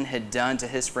sin had done to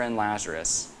his friend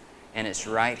Lazarus, and it's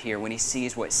right here, when he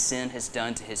sees what sin has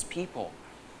done to his people,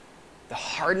 the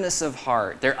hardness of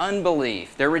heart, their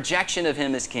unbelief, their rejection of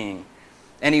him as king,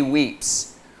 and he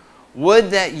weeps.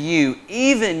 Would that you,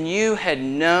 even you, had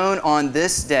known on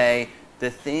this day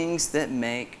the things that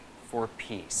make for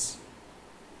peace.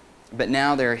 But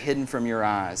now they are hidden from your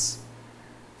eyes.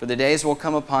 For the days will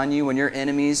come upon you when your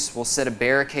enemies will set a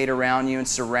barricade around you and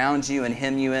surround you and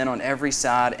hem you in on every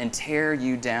side and tear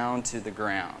you down to the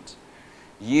ground,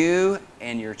 you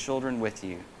and your children with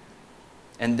you.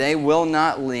 And they will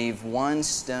not leave one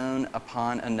stone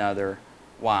upon another.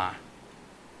 Why?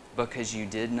 Because you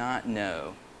did not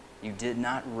know, you did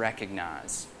not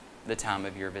recognize the time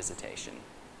of your visitation.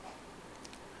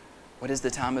 What is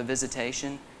the time of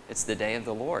visitation? It's the day of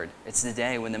the Lord. It's the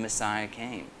day when the Messiah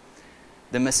came.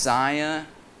 The Messiah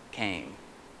came,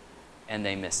 and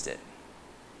they missed it.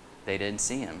 They didn't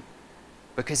see him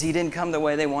because he didn't come the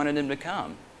way they wanted him to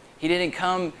come. He didn't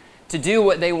come to do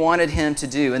what they wanted him to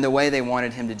do in the way they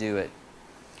wanted him to do it.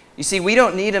 You see, we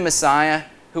don't need a Messiah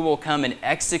who will come and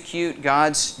execute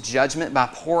God's judgment by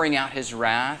pouring out his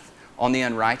wrath on the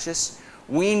unrighteous.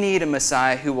 We need a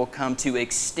Messiah who will come to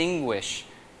extinguish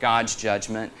God's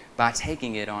judgment by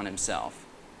taking it on himself.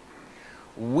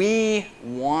 We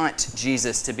want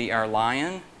Jesus to be our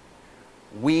lion.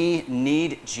 We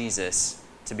need Jesus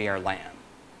to be our lamb.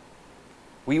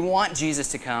 We want Jesus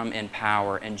to come in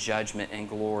power and judgment and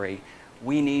glory.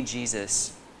 We need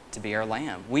Jesus to be our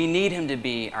lamb. We need him to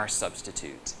be our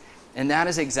substitute. And that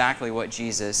is exactly what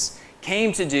Jesus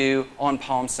came to do on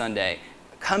Palm Sunday.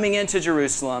 Coming into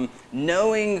Jerusalem,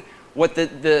 knowing what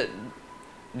the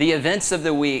events of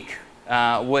the week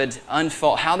would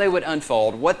unfold, how they would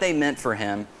unfold, what they meant for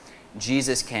him,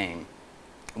 Jesus came.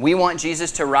 We want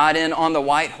Jesus to ride in on the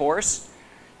white horse.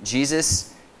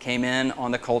 Jesus came in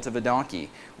on the colt of a donkey.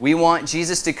 We want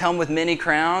Jesus to come with many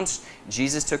crowns.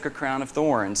 Jesus took a crown of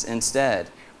thorns instead.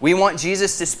 We want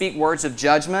Jesus to speak words of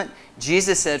judgment.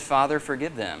 Jesus said, Father,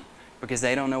 forgive them, because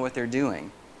they don't know what they're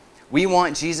doing. We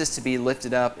want Jesus to be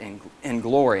lifted up in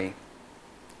glory.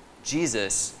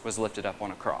 Jesus was lifted up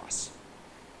on a cross.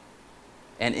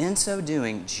 And in so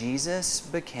doing, Jesus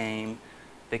became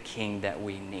the king that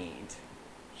we need.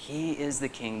 He is the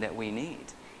king that we need.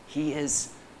 He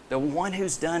is the one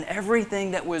who's done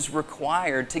everything that was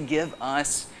required to give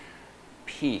us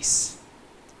peace.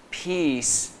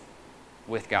 Peace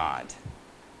with God,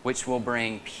 which will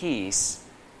bring peace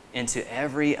into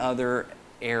every other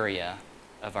area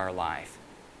of our life.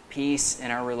 Peace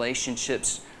in our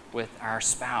relationships with our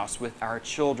spouse, with our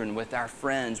children, with our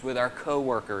friends, with our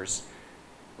co-workers,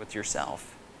 with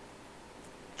yourself.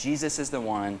 Jesus is the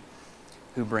one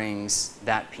who brings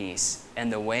that peace,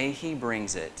 and the way he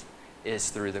brings it is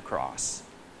through the cross.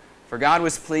 For God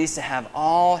was pleased to have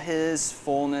all his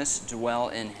fullness dwell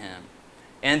in him,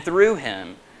 and through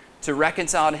him to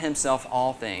reconcile to himself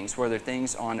all things, whether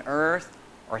things on earth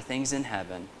or things in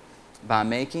heaven, by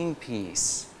making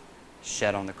peace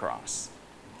shed on the cross.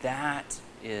 That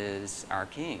is our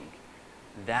King.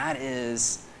 That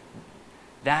is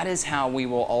how we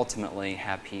will ultimately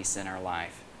have peace in our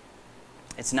life.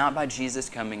 It's not by Jesus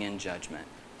coming in judgment.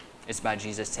 It's by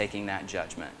Jesus taking that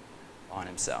judgment on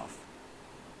himself.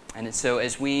 And so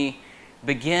as we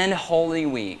begin Holy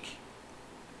Week,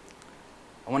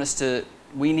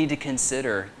 we need to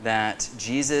consider that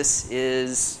Jesus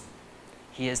is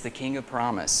the King of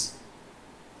promise.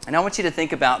 And I want you to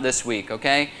think about this week,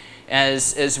 okay?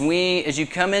 As you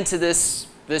come into this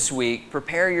week,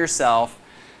 prepare yourself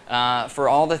for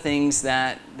all the things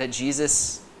that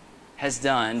Jesus has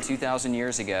done 2,000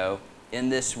 years ago in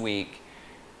this week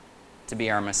to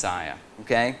be our Messiah,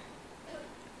 okay?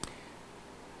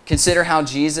 Consider how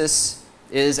Jesus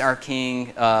is our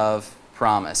King of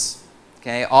promise,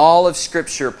 okay? All of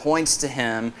Scripture points to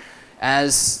him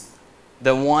as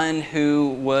the one who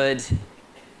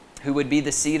would be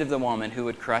the seed of the woman who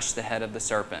would crush the head of the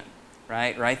serpent,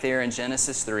 right? Right there in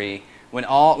Genesis 3,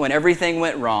 when everything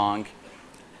went wrong,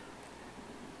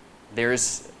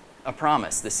 there's a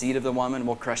promise. The seed of the woman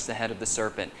will crush the head of the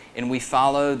serpent. And we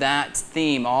follow that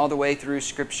theme all the way through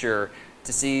Scripture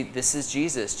to see this is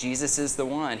Jesus. Jesus is the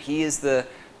one. He is the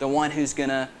one who's going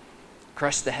to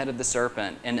crush the head of the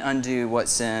serpent and undo what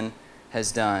sin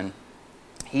has done.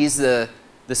 He's the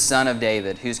Son of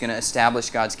David who's going to establish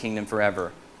God's kingdom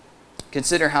forever.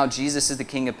 Consider how Jesus is the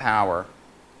King of power,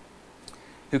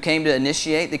 who came to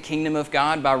initiate the kingdom of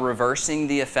God by reversing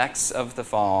the effects of the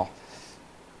fall,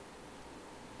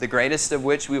 the greatest of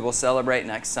which we will celebrate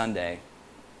next Sunday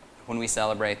when we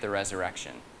celebrate the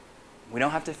resurrection. We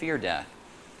don't have to fear death.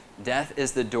 Death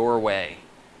is the doorway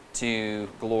to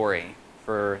glory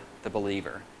for the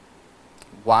believer.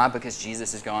 Why? Because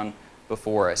Jesus has gone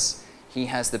before us. He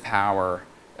has the power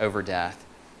over death.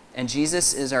 And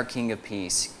Jesus is our King of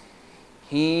peace.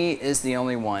 He is the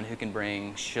only one who can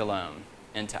bring shalom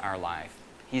into our life.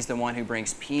 He's the one who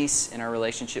brings peace in our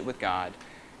relationship with God,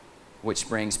 which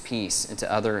brings peace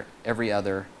into every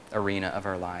other arena of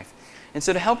our life. And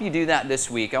so to help you do that this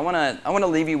week, I want to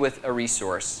leave you with a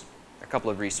resource, a couple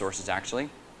of resources actually.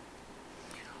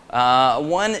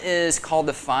 One is called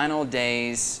The Final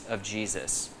Days of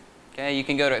Jesus. Okay, if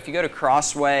you go to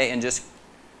Crossway and just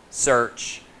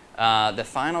search The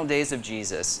Final Days of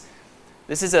Jesus.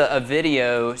 This is a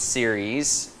video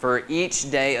series for each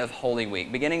day of Holy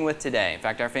Week, beginning with today. In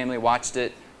fact, our family watched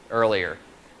it earlier.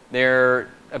 They're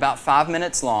about 5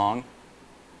 minutes long,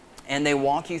 and they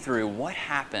walk you through what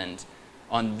happened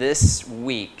on this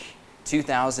week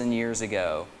 2,000 years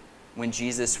ago when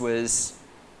Jesus was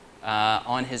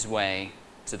on his way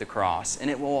to the cross. And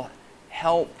it will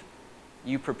help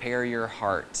you prepare your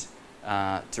heart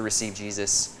to receive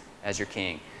Jesus as your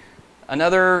King.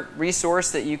 Another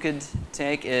resource that you could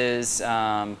take is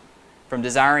from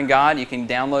Desiring God. You can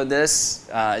download this.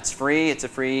 It's free. It's a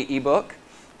free ebook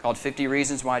called 50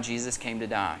 Reasons Why Jesus Came to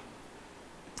Die.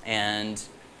 And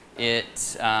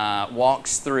it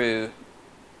walks through,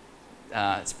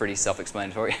 it's pretty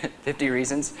self-explanatory, 50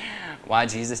 reasons why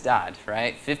Jesus died,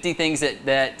 right? 50 things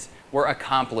that were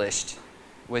accomplished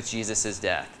with Jesus'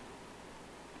 death.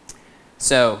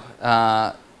 So,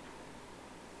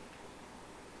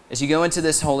 as you go into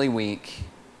this Holy Week,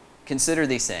 consider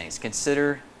these things.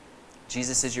 Consider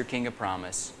Jesus is your King of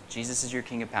promise. Jesus is your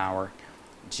King of power.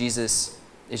 Jesus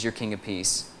is your King of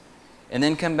peace. And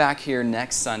then come back here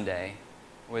next Sunday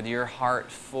with your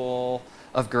heart full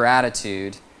of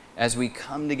gratitude as we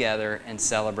come together and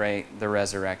celebrate the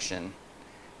resurrection.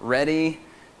 Ready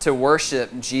to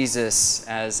worship Jesus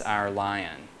as our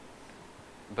Lion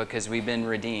because we've been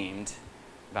redeemed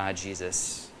by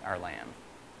Jesus, our Lamb.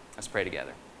 Let's pray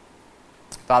together.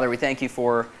 Father, we thank you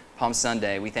for Palm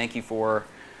Sunday. We thank you for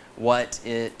what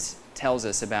it tells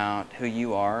us about who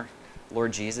you are.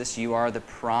 Lord Jesus, you are the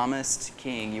promised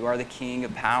King. You are the King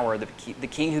of power, the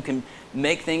King who can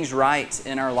make things right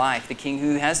in our life, the King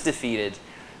who has defeated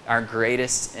our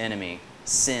greatest enemy,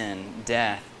 sin,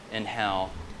 death, and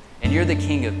hell. And you're the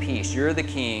King of peace. You're the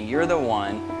King. You're the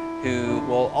one who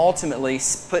will ultimately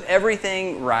put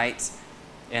everything right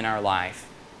in our life.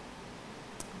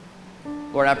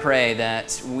 Lord, I pray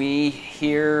that we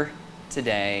here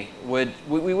today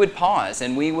we would pause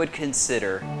and we would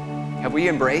consider, have we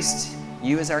embraced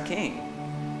you as our King?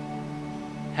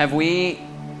 Have we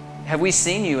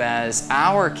seen you as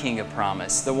our King of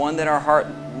promise, the one that our heart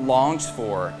longs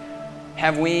for?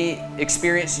 Have we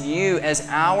experienced you as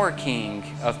our King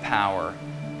of power,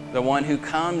 the one who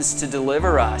comes to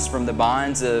deliver us from the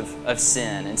bonds of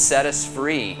sin and set us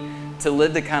free to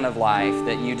live the kind of life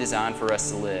that you designed for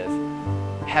us to live?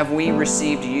 Have we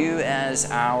received you as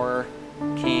our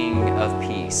King of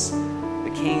peace,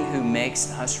 the King who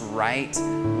makes us right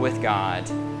with God,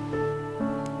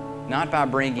 not by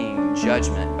bringing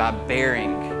judgment, by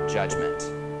bearing judgment?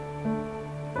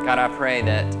 God, I pray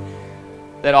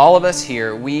that all of us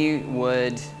here, we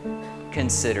would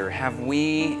consider, have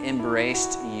we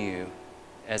embraced you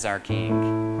as our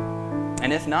King?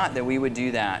 And if not, that we would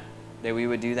do that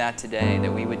today,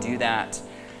 that we would do that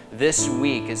this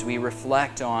week as we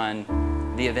reflect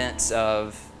on the events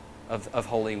of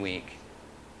Holy Week.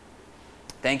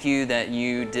 Thank you that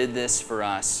you did this for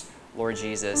us, Lord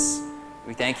Jesus.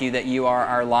 We thank you that you are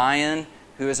our Lion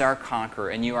who is our conqueror,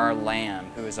 and you are our Lamb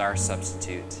who is our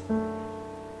substitute.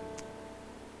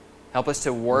 Help us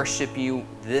to worship you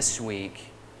this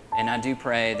week. And I do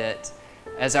pray that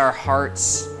as our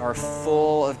hearts are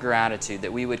full of gratitude,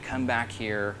 that we would come back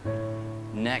here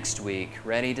next week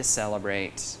ready to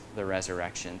celebrate the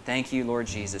resurrection. Thank you, Lord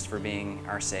Jesus, for being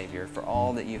our Savior, for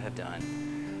all that you have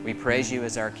done. We praise you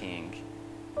as our King.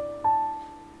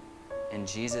 In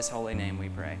Jesus' holy name we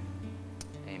pray.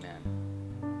 Amen.